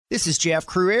This is Jeff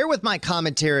Crouere with my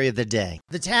commentary of the day.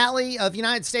 The tally of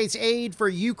United States aid for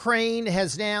Ukraine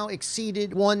has now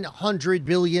exceeded $100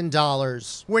 billion.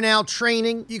 We're now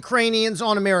training Ukrainians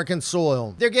on American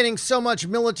soil. They're getting so much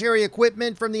military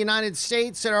equipment from the United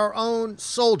States that our own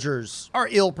soldiers are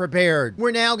ill prepared.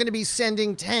 We're now going to be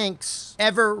sending tanks,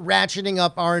 ever ratcheting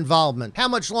up our involvement. How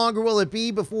much longer will it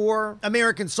be before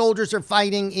American soldiers are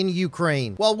fighting in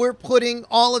Ukraine? While we're putting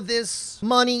all of this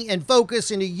money and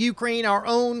focus into Ukraine, our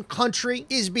own country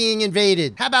is being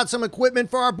invaded. How about some equipment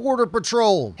for our border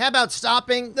patrol? How about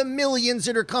stopping the millions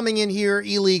that are coming in here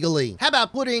illegally? How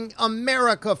about putting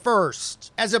America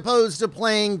first as opposed to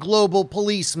playing global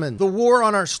policeman? The war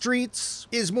on our streets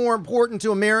is more important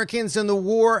to Americans than the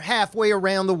war halfway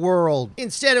around the world.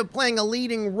 Instead of playing a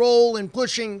leading role in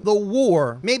pushing the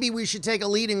war, maybe we should take a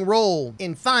leading role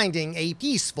in finding a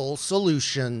peaceful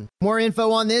solution. More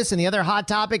info on this and the other hot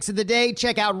topics of the day,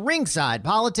 check out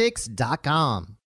ringsidepolitics.com.